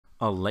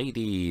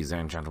Ladies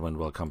and gentlemen,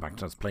 welcome back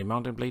to Let's Play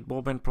Mountain Blade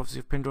Warband Prophecy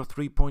of Pendor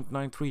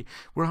 3.93.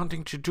 We're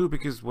hunting Jatu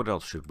because what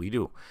else should we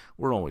do?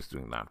 We're always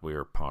doing that.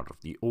 We're part of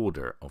the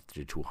order of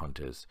the Jatu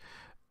hunters.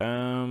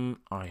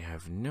 I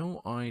have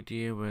no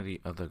idea where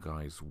the other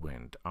guys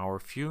went. Our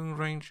viewing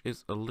range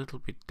is a little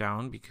bit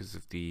down because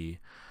of the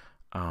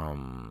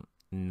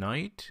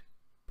night,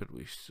 but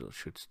we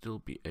should still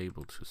be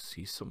able to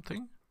see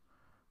something.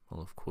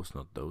 Well, of course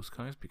not those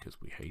guys because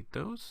we hate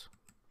those.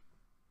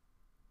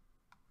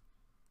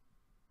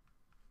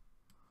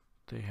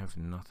 They have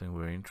nothing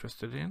we're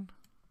interested in.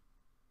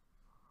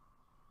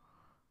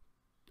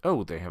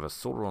 Oh, they have a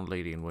Sauron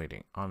lady in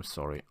waiting. I'm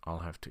sorry, I'll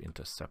have to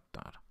intercept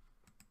that.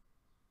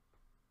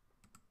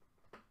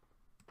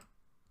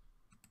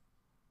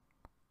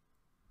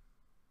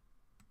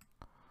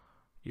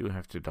 You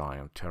have to die,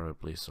 I'm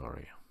terribly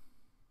sorry.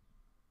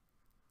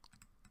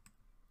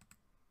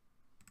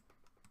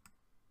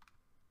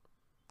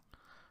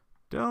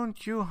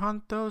 Don't you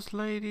hunt those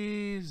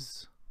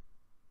ladies!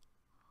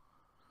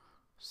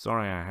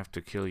 Sorry, I have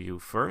to kill you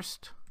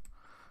first.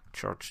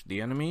 Charge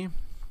the enemy.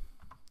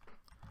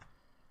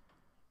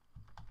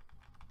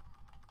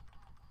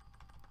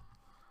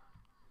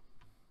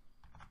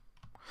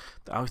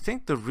 I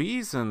think the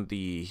reason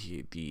the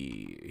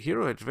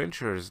hero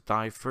adventurers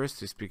die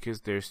first is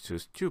because they're too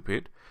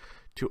stupid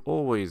to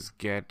always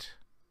get...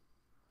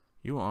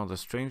 You are the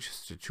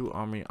strangest Jatu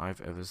army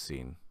I've ever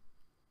seen.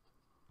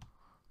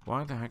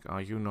 Why the heck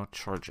are you not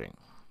charging?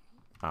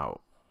 Ow.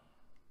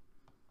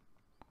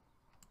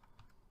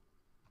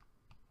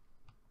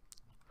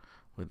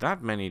 With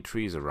that many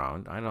trees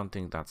around, I don't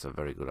think that's a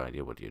very good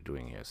idea what you're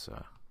doing here,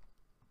 sir.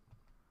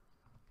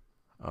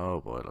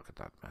 Oh boy, look at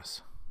that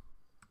mess.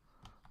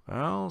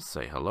 Well,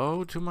 say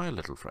hello to my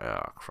little friend.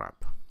 Ah,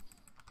 crap.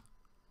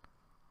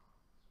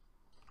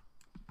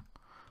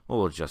 Well,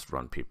 we'll just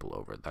run people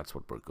over. That's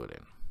what we're good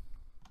in.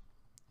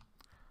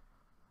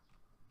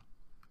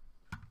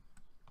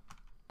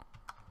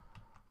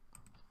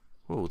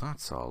 Whoa,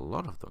 that's a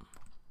lot of them.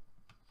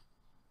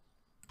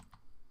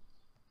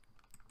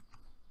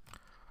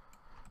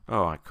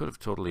 Oh, I could have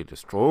totally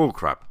destroyed... Oh,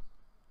 crap.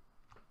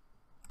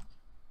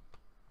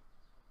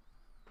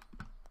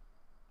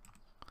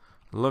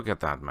 Look at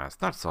that mess.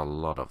 That's a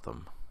lot of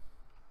them.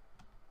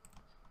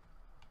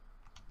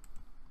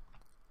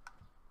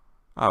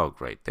 Oh,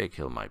 great. They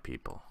kill my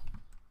people.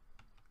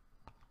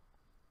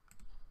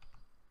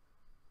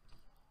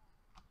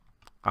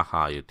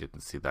 Aha, you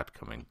didn't see that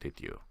coming, did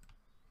you?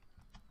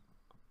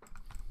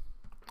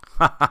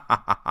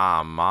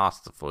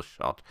 Masterful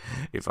shot,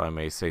 if I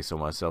may say so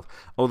myself,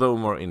 although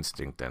more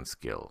instinct than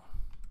skill,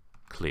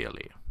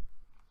 clearly.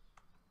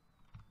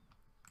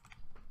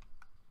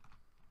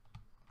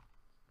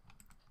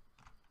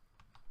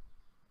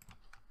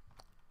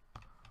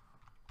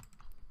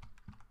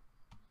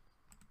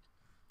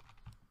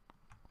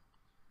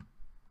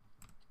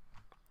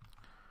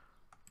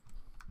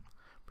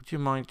 Would you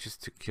mind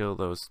just to kill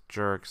those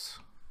jerks?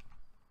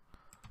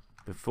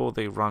 Before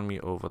they run me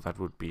over, that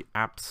would be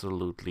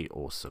absolutely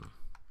awesome.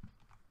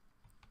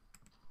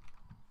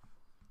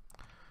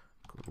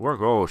 Good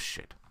work. Oh,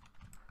 shit.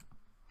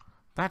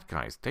 That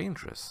guy's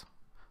dangerous.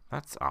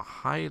 That's a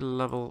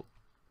high-level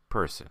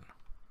person.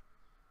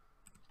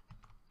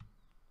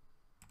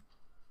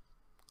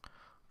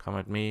 Come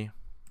at me.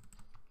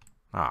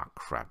 Ah,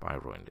 crap. I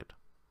ruined it.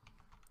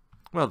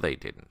 Well, they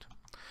didn't.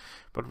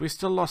 But we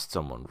still lost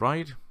someone,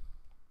 right?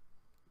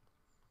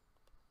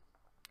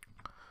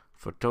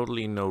 For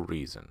totally no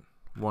reason.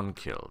 One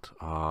killed.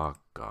 Oh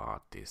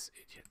god, these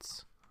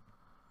idiots.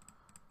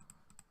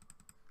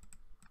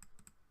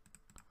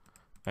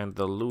 And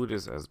the loot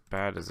is as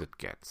bad as it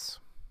gets.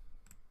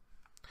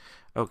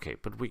 Okay,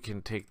 but we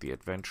can take the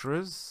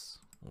adventurers.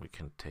 We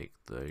can take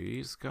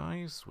these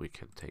guys. We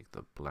can take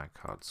the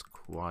Blackheart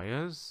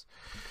Squires.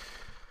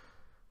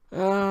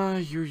 You're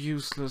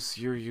useless,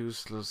 you're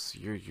useless,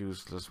 you're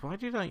useless. Why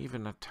did I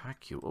even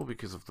attack you? Oh,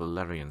 because of the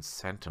Larian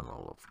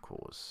Sentinel, of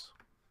course.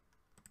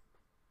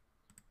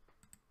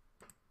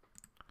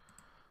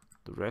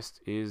 The rest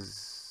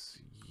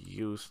is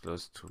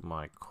useless to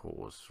my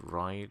cause,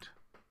 right?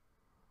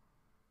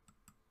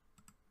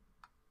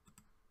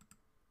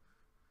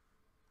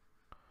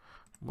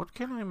 What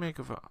can I make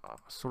of a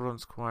Sauron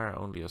Squire?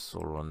 Only a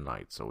Sauron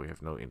Knight, so we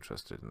have no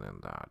interest in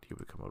that. You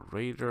become a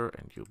Raider,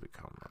 and you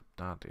become a...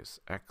 That is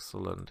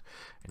excellent.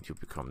 And you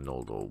become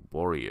Noldor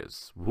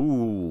Warriors.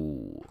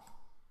 Woo!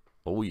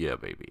 Oh yeah,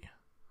 baby.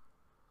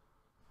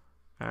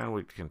 And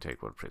we can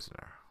take one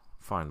prisoner.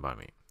 Fine by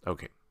me.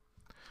 Okay.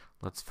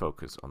 Let's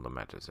focus on the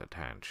matters at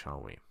hand,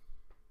 shall we?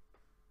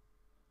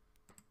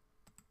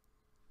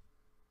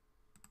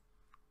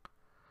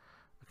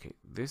 Okay,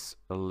 this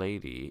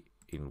lady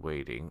in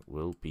waiting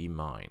will be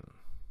mine.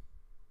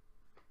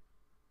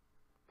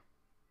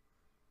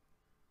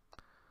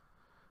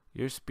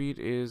 Your speed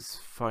is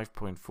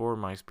 5.4,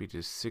 my speed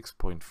is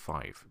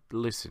 6.5.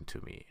 Listen to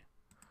me.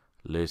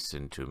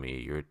 Listen to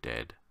me, you're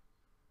dead.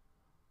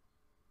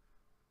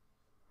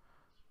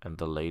 And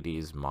the lady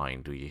is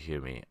mine, do you hear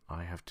me?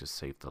 I have to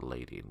save the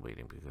lady in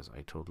waiting because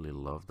I totally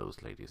love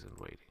those ladies in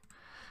waiting.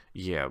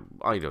 Yeah,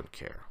 I don't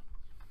care.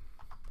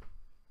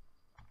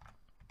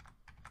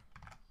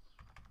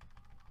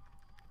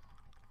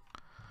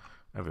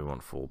 Everyone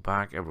fall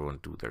back, everyone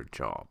do their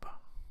job.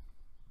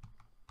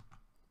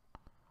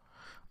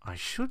 I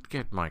should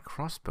get my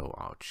crossbow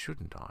out,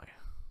 shouldn't I?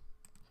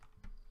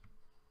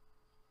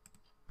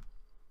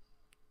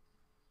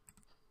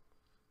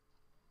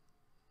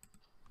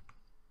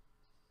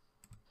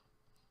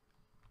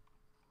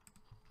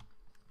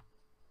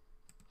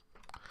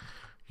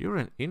 You're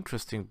an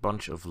interesting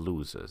bunch of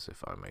losers,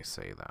 if I may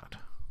say that.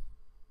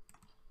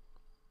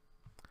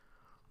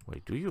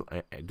 Wait, do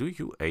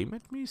you aim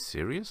at me?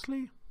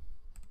 Seriously?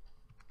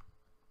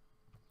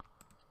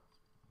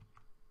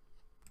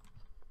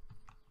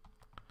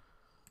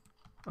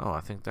 Oh, I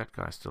think that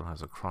guy still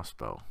has a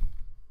crossbow.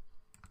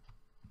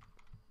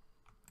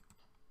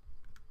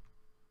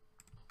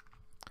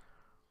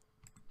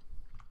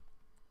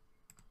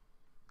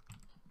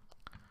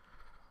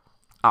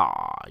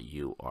 Ah,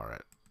 you are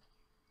it.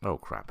 Oh,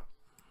 crap.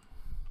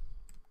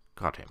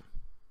 Got him.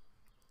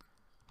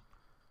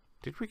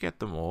 Did we get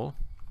them all?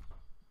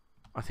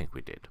 I think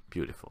we did.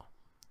 Beautiful.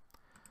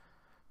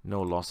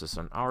 No losses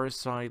on our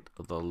side.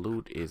 The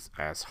loot is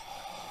as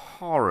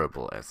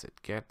horrible as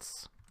it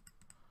gets.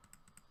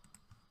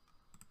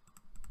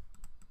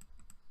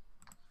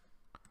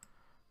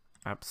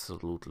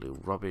 Absolutely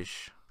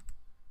rubbish.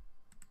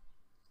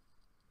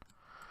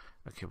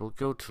 Okay, we'll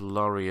go to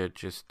Laria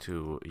just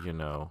to, you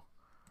know,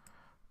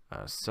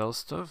 sell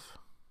stuff.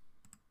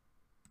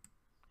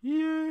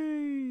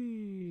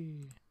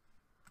 Yay!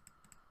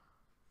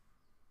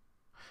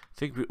 I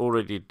think we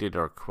already did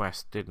our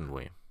quest, didn't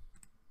we?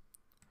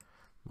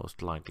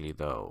 Most likely,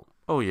 though.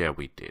 Oh yeah,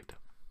 we did.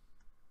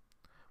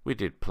 We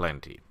did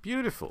plenty.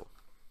 Beautiful.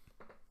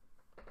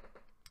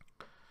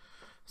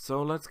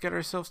 So let's get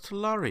ourselves to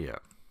Laria.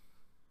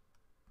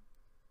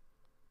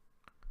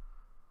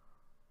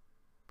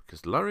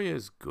 Because Laria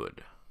is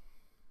good.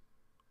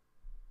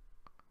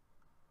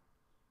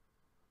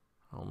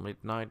 Well,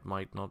 midnight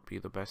might not be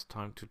the best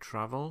time to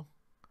travel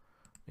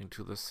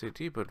into the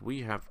city, but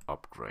we have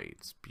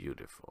upgrades.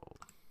 Beautiful.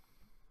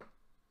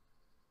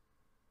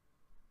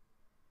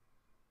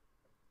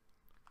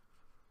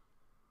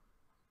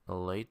 A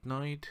late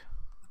night.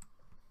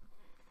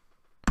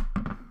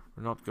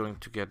 We're not going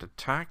to get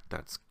attacked.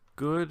 That's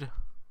good.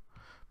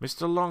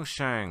 Mr.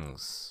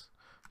 Longshanks,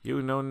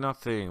 you know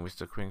nothing.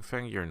 Mr.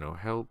 Qingfeng, you're no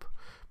help.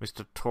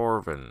 Mr.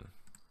 Torvin,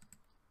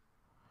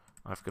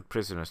 I've got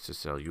prisoners to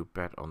sell. You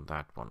bet on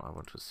that one. I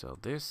want to sell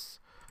this.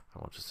 I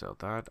want to sell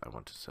that. I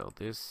want to sell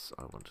this.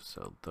 I want to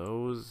sell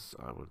those.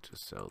 I want to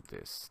sell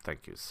this.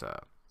 Thank you, sir.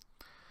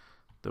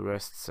 The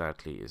rest,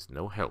 sadly, is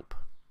no help.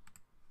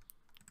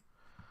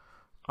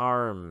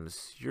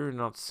 Arms. You're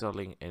not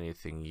selling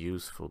anything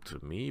useful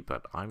to me,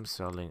 but I'm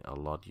selling a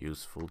lot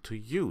useful to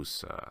you,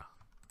 sir.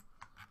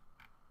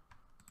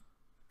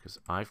 Because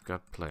I've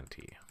got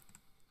plenty.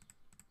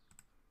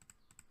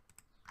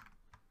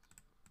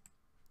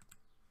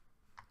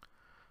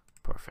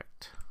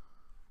 Perfect.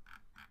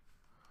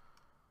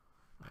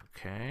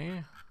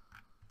 Okay.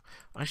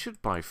 I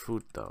should buy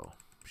food though,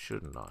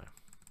 shouldn't I?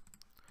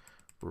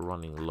 We're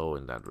running low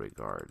in that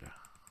regard.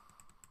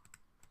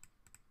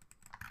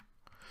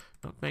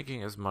 Not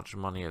making as much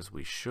money as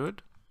we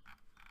should.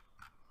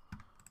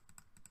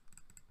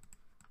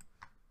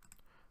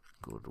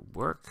 Go to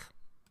work.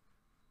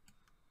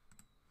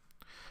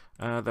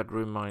 That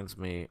reminds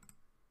me.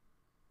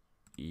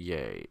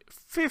 Yay.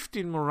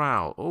 15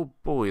 morale. Oh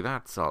boy,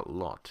 that's a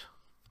lot.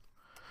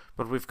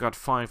 But we've got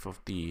 5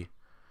 of the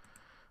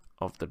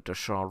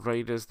Dashar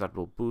Raiders that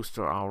will boost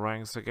our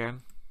ranks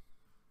again.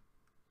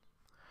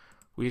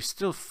 We're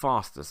still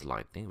fast as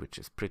lightning, which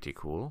is pretty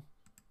cool.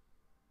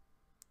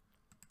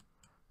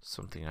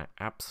 Something I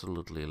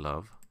absolutely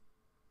love.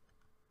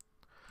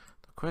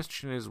 The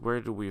question is,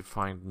 where do we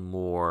find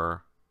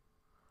more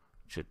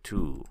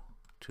Jatu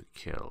to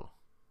kill?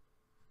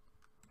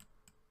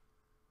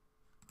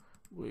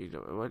 Wait,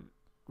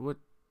 what,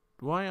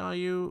 why are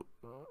you,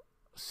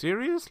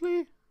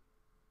 seriously?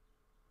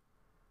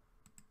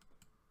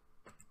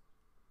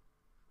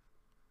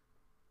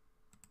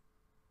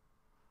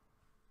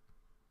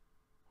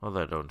 Well,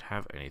 I don't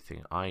have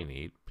anything I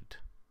need, but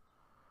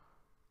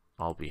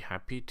I'll be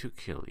happy to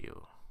kill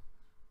you.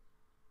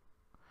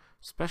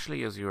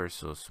 Especially as you are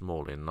so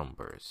small in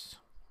numbers.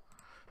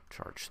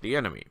 Charge the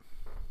enemy.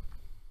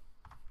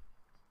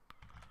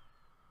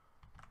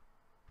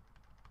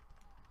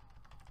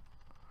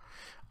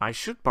 I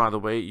should, by the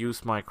way,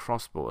 use my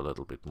crossbow a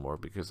little bit more,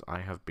 because I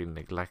have been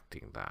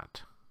neglecting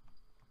that.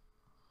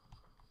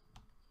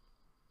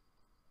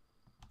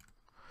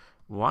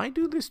 Why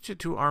do these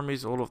Jatu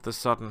armies all of a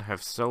sudden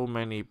have so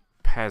many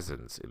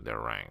peasants in their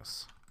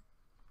ranks?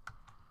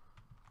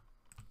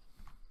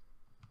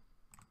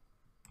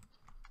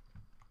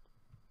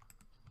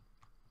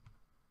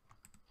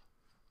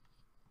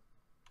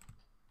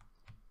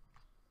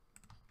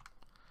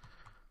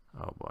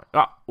 Oh boy.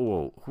 Ah!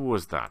 Whoa, who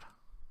was that?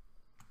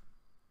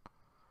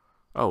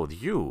 Oh,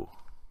 you.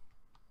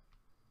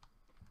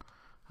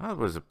 That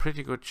was a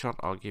pretty good shot,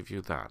 I'll give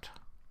you that.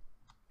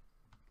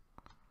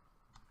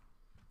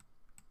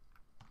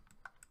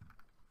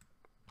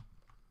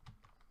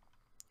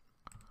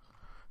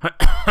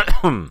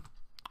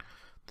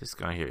 This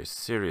guy here is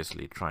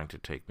seriously trying to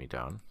take me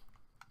down.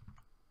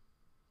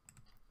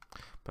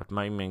 But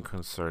my main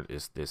concern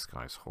is this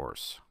guy's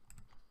horse.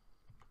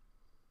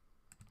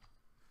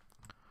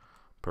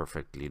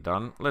 Perfectly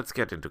done. Let's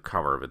get into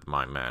cover with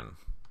my men.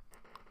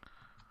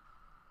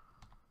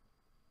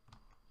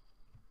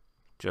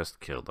 Just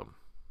kill them.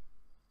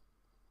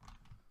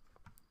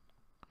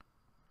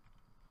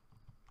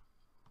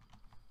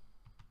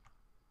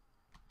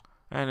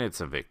 And it's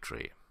a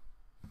victory.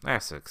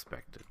 As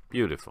expected.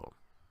 Beautiful.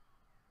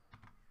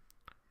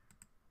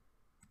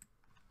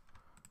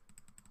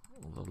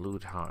 The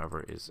loot,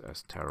 however, is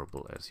as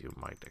terrible as you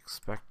might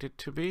expect it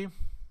to be.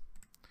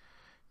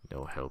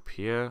 No help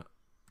here.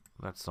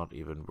 That's not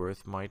even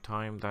worth my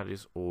time. That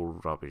is all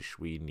rubbish.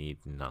 We need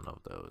none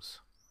of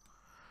those.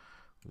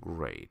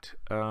 Great.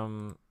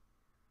 There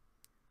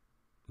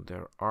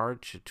are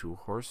Jatu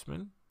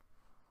horsemen.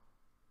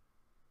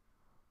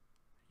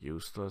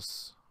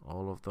 Useless,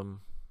 all of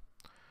them.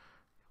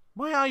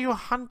 Why are you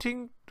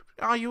hunting?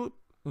 Are you...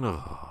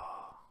 Ugh.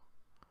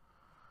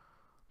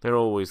 They're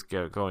always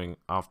going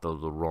after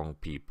the wrong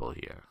people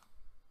here.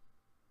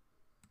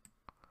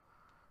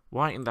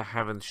 Why in the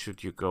heavens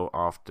should you go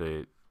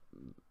after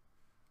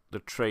the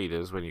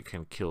traders when you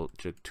can kill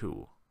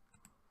Jatu?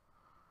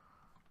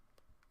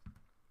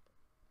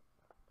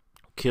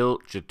 Kill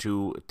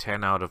Jatu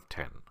 10 out of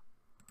 10.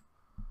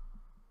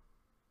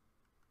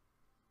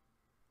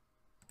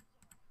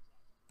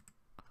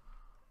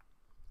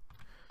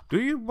 Do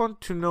you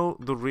want to know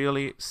the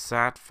really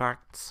sad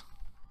facts?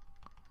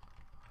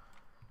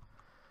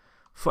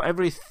 For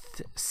every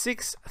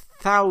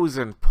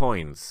 6,000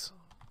 points,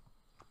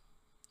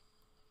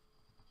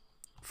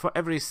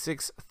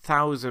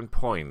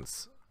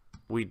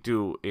 we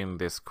do in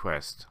this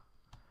quest,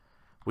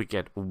 we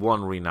get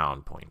 1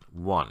 renown point.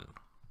 1.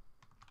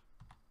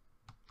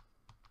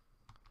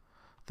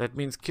 That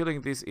means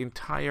killing this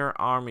entire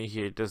army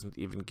here doesn't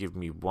even give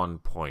me 1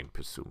 point,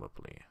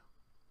 presumably.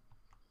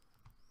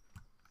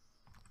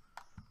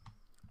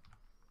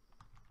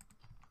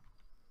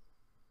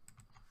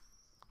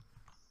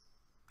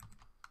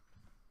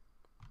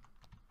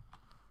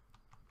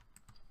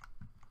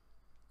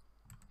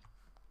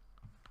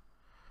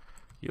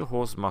 Your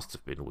horse must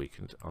have been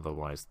weakened,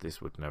 otherwise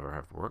this would never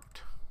have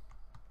worked.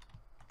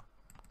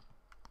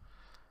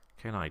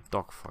 Can I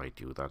dogfight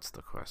you? That's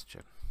the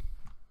question.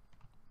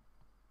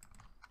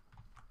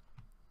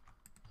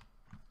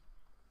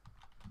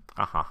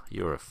 Aha,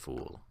 you're a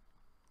fool.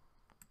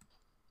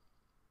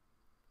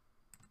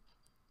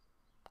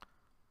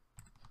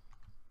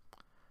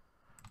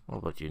 Well,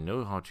 but you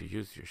know how to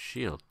use your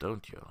shield,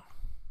 don't you?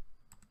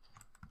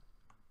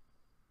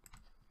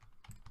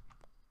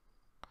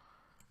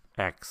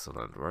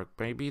 Excellent work.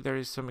 Maybe there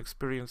is some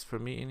experience for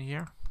me in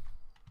here?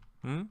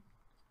 Hmm?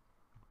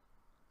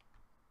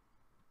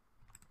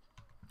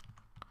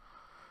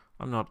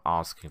 I'm not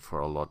asking for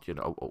a lot, you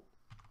know. Oh.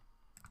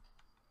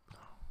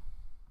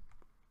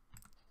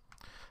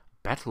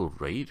 Battle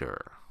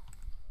Raider.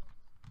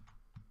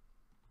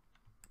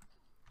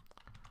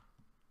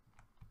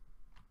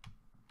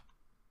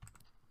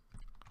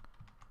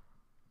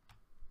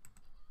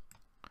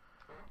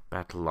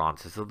 Battle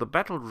Lancer. So the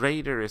Battle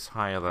Raider is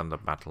higher than the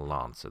Battle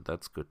Lancer.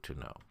 That's good to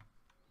know.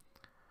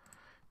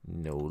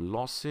 No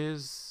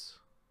losses.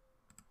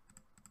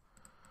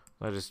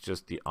 That is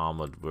just the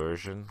armored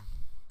version.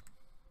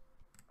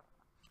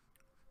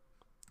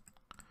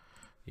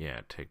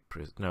 Yeah, take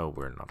prison. No,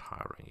 we're not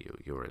hiring you.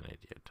 You're an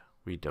idiot.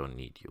 We don't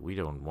need you. We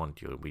don't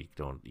want you. We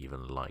don't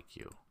even like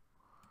you.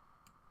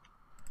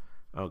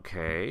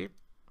 Okay.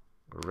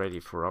 Ready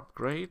for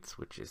upgrades,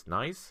 which is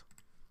nice.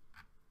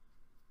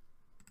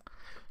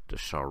 The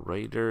Shah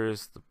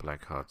Raiders, the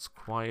Blackheart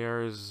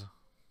Squires.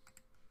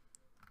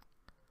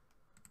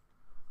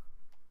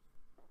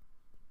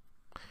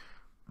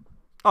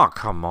 Oh,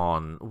 come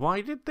on. Why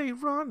did they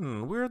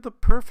run? We're the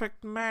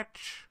perfect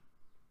match.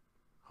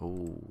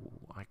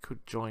 Oh, I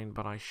could join,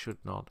 but I should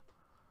not.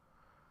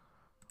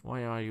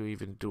 Why are you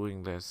even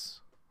doing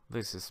this?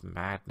 This is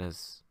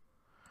madness.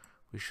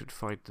 We should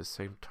fight the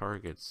same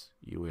targets,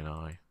 you and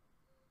I.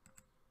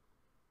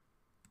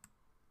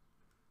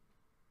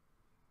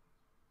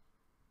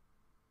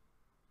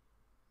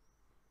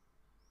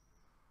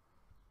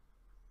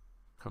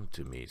 Come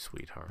to me,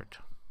 sweetheart.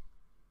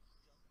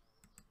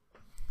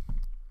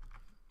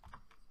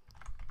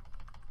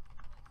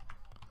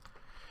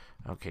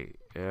 Okay,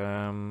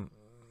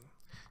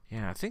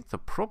 yeah, I think the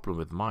problem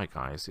with my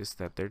guys is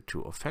that they're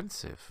too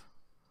offensive.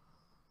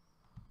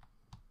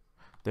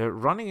 They're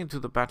running into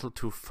the battle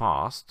too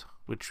fast,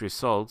 which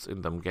results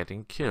in them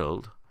getting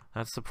killed.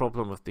 That's the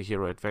problem with the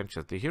Hero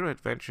Adventures. The Hero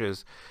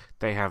Adventures,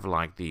 they have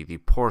like the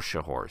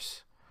Porsche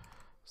horse.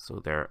 So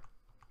they're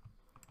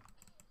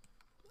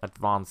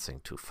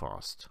advancing too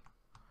fast.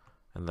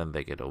 And then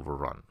they get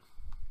overrun.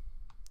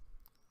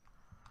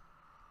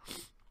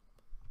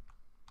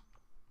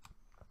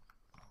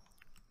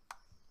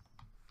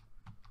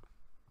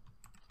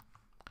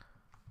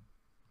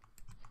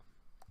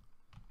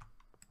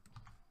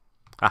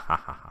 Ha ha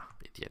ha ha,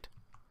 idiot.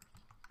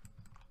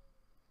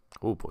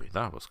 Oh boy,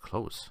 that was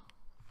close.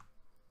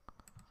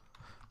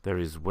 There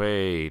is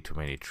way too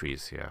many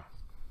trees here.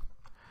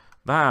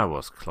 That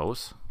was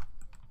close.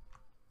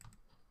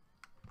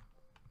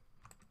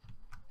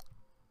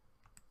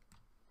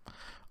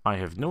 I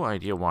have no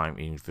idea why I'm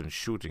even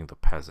shooting the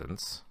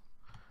peasants,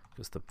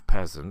 because the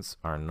peasants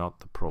are not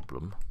the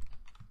problem.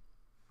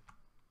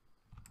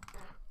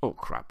 Oh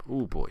crap,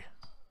 oh boy.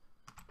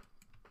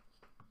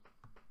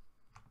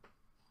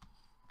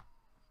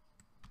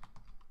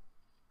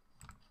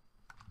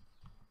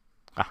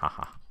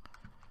 Ahaha.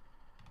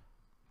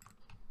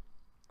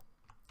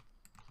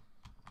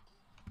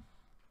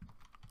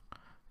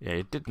 Yeah,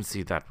 you didn't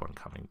see that one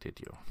coming, did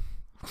you?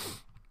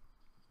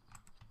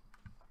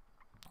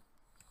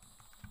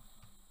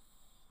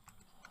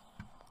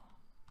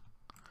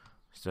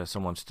 Is there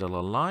someone still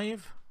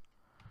alive?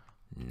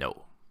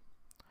 No.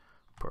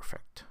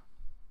 Perfect.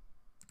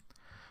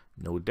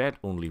 No dead,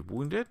 only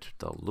wounded.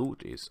 The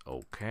loot is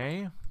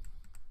okay.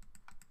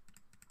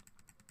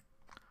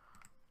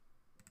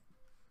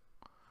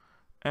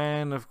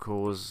 And of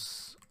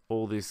course,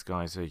 all these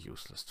guys are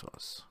useless to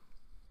us.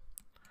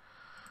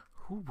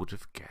 Who would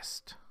have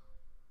guessed?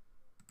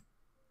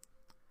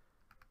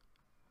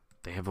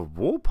 They have a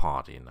war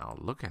party now.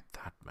 Look at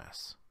that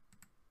mess.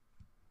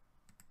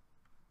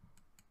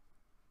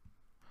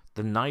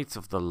 The Knights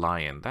of the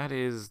Lion. That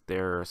is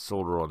their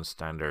Solron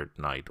standard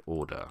knight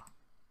order.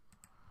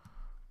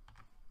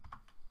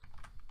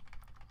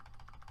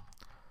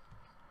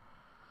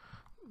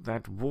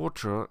 That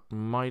water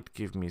might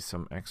give me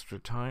some extra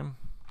time.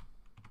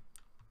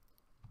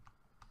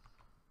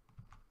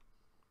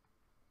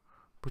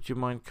 Would you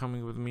mind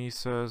coming with me,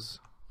 sirs?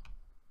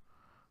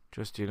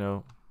 Just, you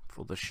know,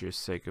 for the sheer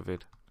sake of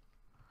it.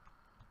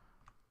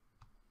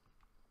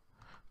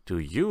 Do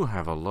you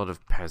have a lot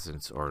of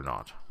peasants or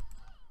not?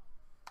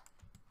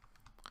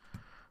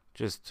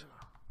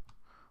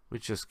 We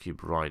just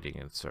keep riding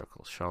in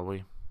circles, shall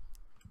we?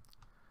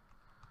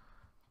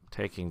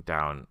 Taking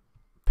down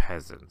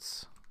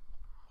peasants.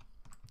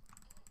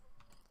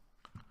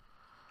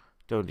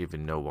 Don't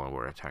even know why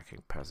we're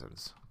attacking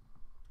peasants.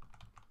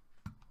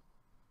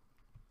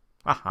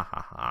 Ha ha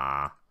ha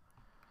ha.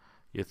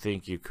 You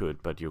think you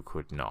could, but you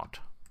could not.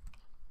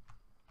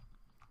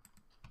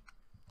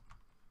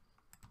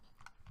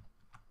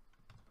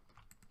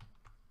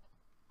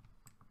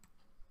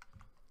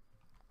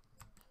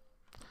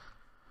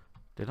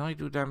 Did I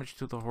do damage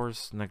to the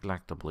horse?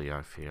 Neglectably,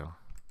 I feel.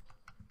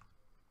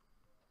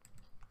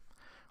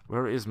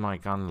 Where is my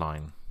gun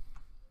line?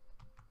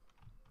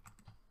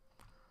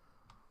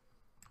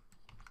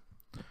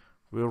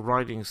 We're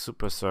riding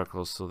super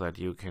circles so that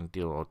you can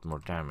deal out more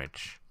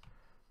damage.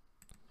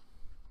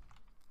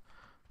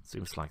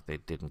 Seems like they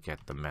didn't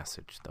get the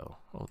message though.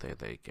 Oh, there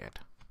they get.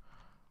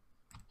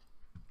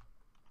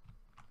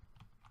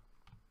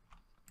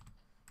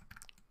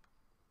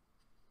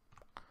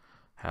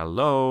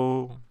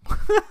 Hello.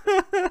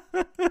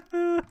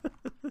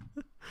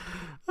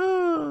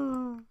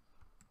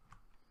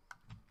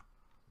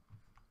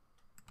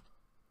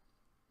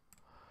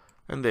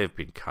 And they've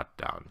been cut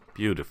down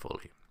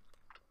beautifully.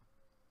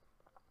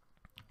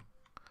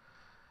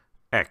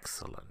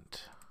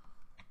 Excellent.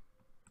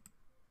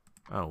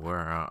 Oh, we're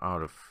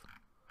out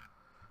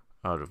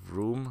of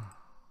room.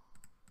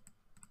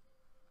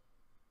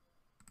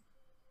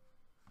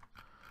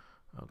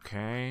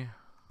 Okay.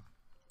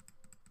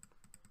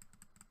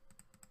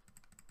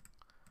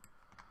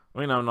 I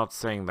mean, I'm not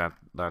saying that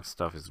that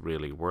stuff is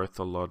really worth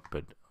a lot,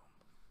 but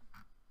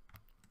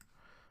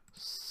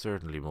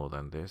certainly more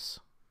than this.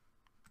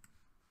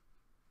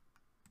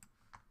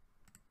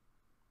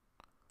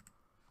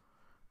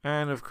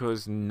 And of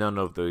course, none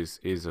of those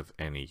is of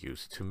any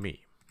use to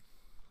me.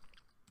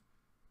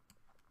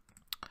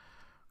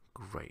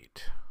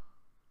 Great.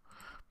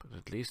 But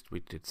at least we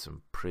did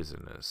some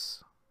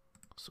prisoners,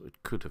 so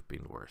it could have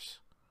been worse.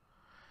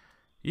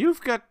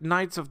 You've got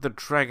Knights of the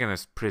Dragon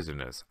as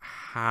prisoners.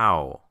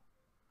 How?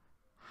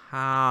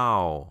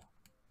 How?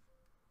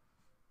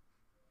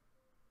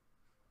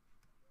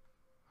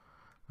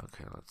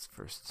 Okay, let's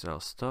first sell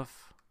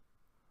stuff.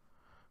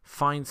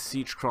 Fine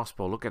siege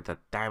crossbow. Look at the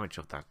damage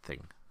of that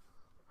thing.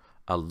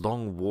 A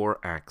long war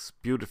axe.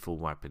 Beautiful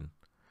weapon.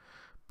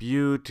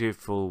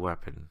 Beautiful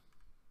weapon.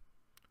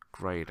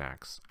 Great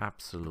axe.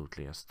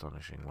 Absolutely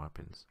astonishing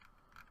weapons.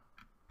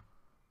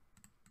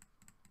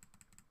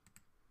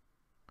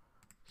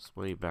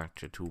 Sway back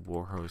Jatu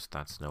warhorse.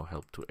 That's no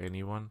help to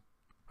anyone.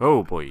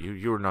 Oh boy,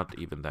 you're not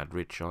even that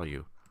rich, are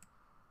you?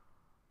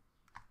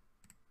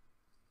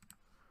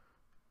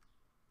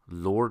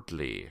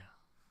 Lordly.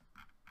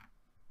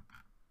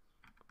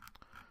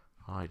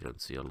 I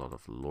don't see a lot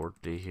of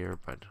lordly here,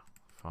 but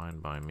fine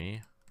by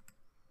me.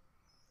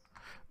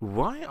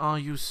 Why are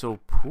you so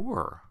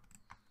poor?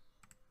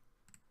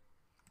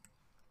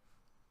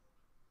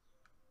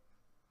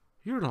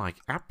 You're like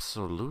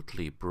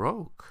absolutely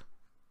broke.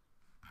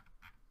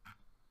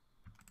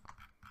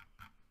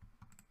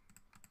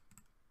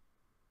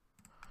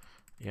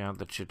 Yeah,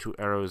 the Jatu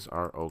arrows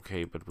are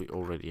okay, but we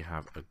already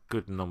have a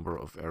good number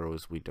of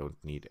arrows. We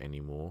don't need any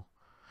more.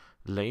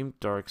 Lame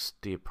dark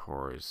steep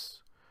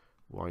horse.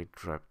 White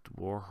trapped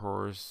war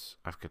horse.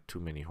 I've got too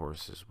many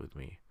horses with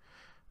me.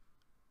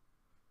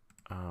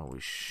 We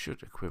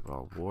should equip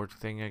our ward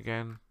thing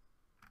again.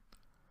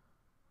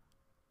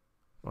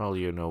 Well,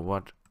 you know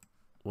what?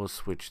 We'll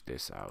switch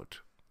this out.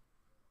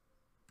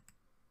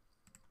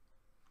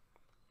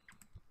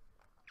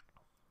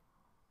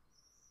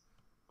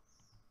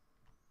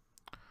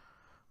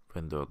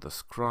 Pendor the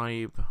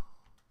scribe.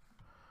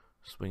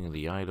 Swing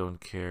the I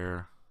don't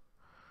care.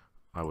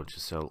 I want to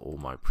sell all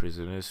my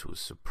prisoners.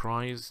 Who's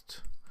surprised?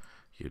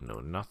 You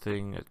know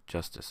nothing,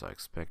 just as I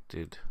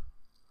expected.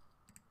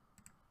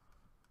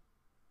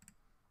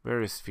 Where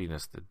is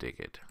Venus the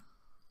Digit?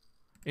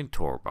 In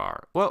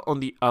Torbar. Well, on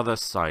the other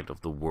side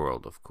of the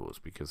world, of course,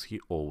 because he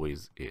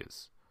always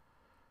is.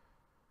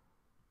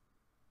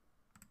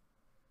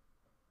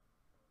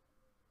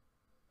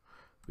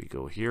 We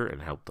go here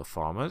and help the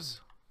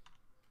farmers.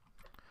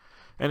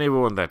 And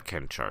everyone that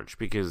can charge,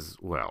 because,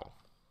 well,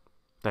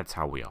 that's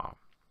how we are.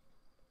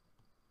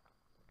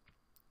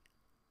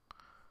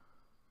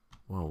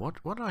 Well,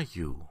 what are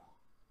you?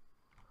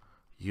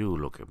 You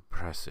look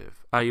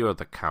impressive. Ah, you're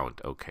the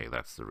Count. Okay,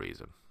 that's the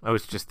reason. I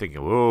was just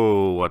thinking,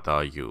 whoa, what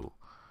are you?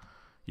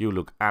 You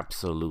look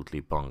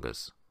absolutely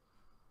bungus.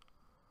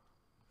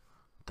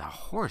 The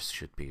horse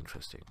should be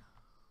interesting.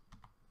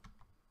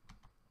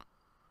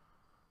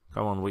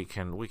 Come on, we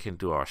can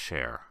do our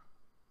share.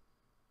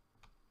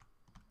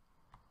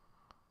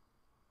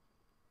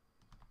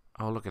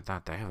 Oh, look at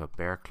that. They have a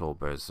bear claw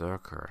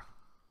berserker.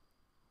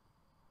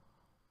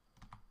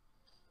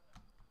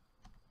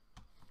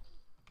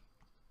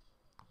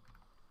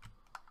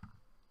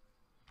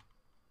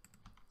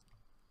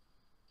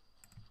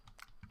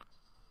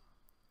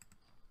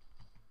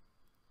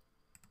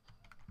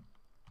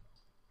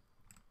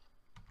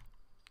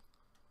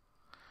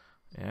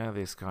 Yeah,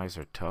 these guys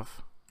are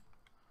tough.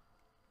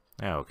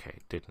 Okay,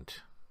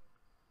 didn't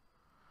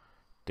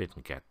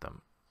get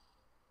them.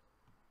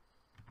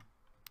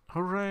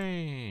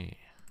 Hooray!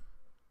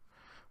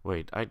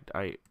 Wait,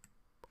 I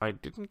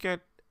didn't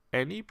get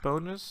any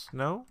bonus?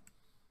 No?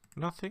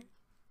 Nothing?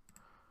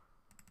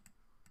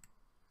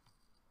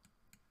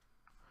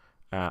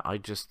 I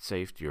just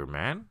saved your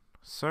man,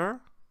 sir?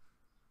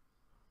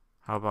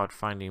 How about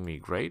finding me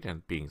great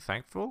and being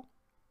thankful?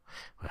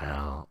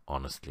 Well,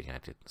 honestly, I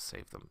didn't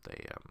save them.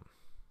 They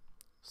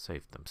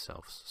saved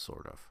themselves,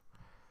 sort of.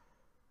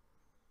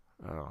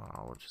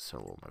 I'll just sell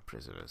all my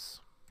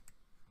prisoners.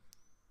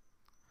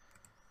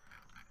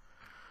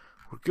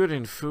 We're good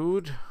in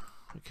food.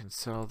 We can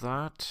sell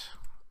that.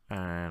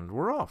 And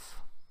we're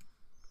off.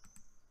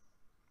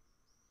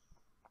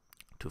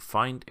 To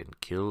find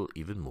and kill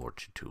even more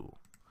Jatu.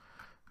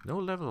 No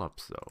level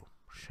ups though.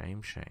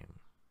 Shame, shame.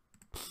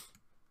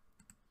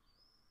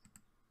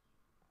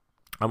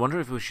 I wonder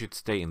if we should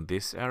stay in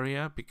this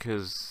area,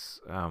 because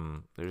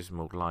there's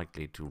more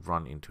likely to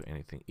run into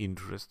anything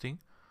interesting.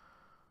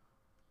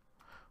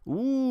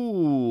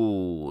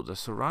 Ooh, the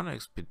Serrano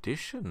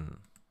expedition.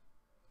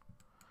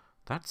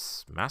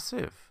 That's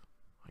massive,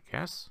 I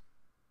guess.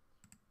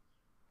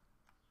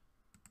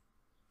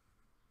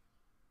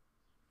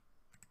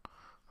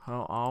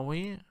 How are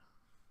we?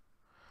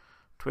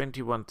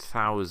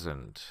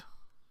 21,000.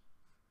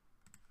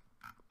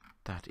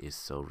 That is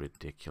so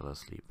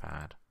ridiculously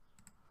bad.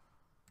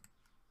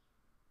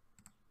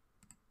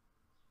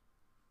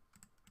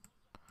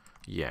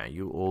 Yeah,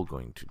 you all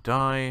going to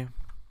die.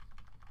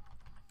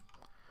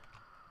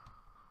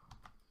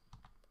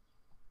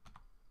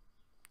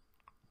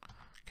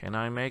 Can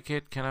I make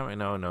it? Can I?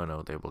 No, no,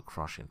 no. They will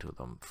crush into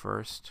them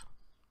first.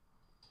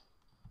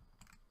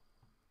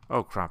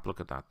 Oh crap, look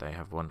at that. They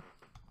have one.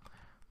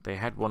 They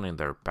had one in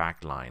their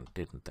back line,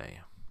 didn't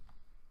they?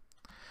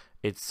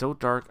 It's so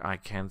dark I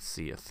can't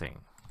see a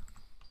thing.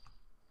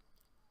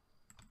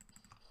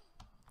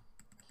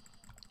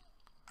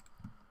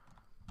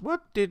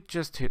 What did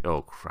just hit?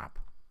 Oh crap.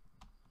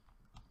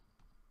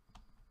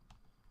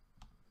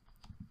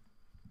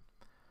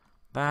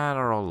 That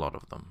are a lot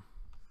of them.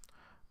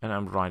 And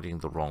I'm riding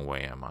the wrong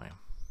way, am I?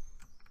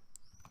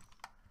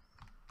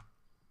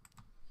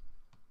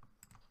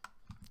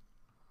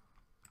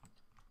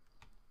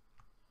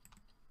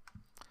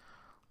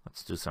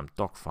 Let's do some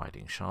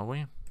dogfighting, shall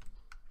we?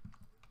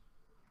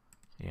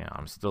 Yeah,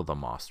 I'm still the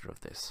master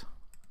of this.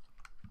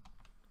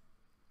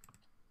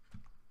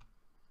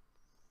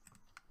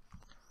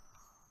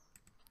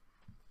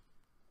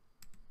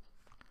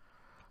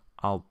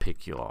 I'll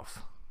pick you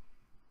off.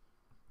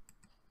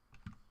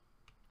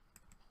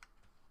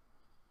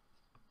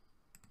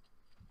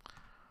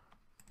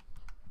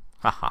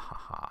 Ha ha ha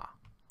ha.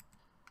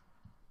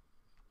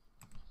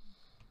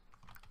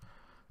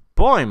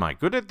 Boy, am I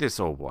good at this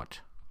or what?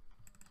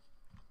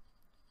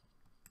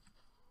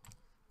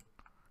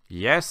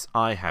 Yes,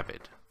 I have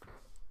it.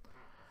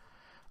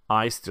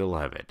 I still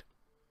have it.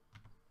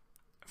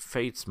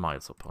 Fate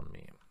smiles upon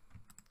me.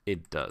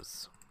 It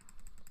does.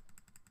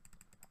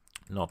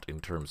 Not in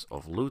terms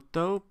of loot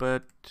though,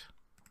 but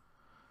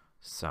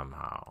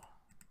somehow.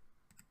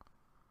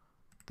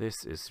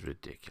 This is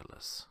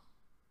ridiculous.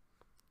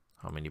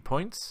 How many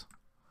points?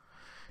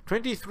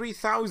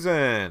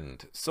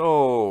 23,000.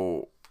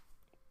 So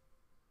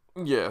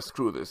yeah,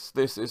 screw this.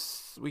 This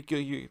is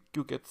you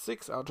get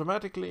 6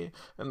 automatically,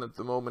 and at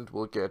the moment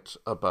we'll get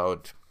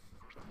about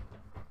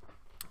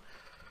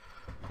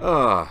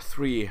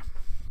 3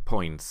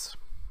 points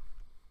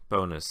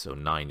bonus, so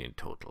 9 in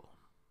total.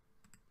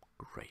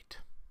 Great.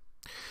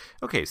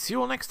 Okay, see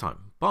you all next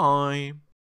time. Bye.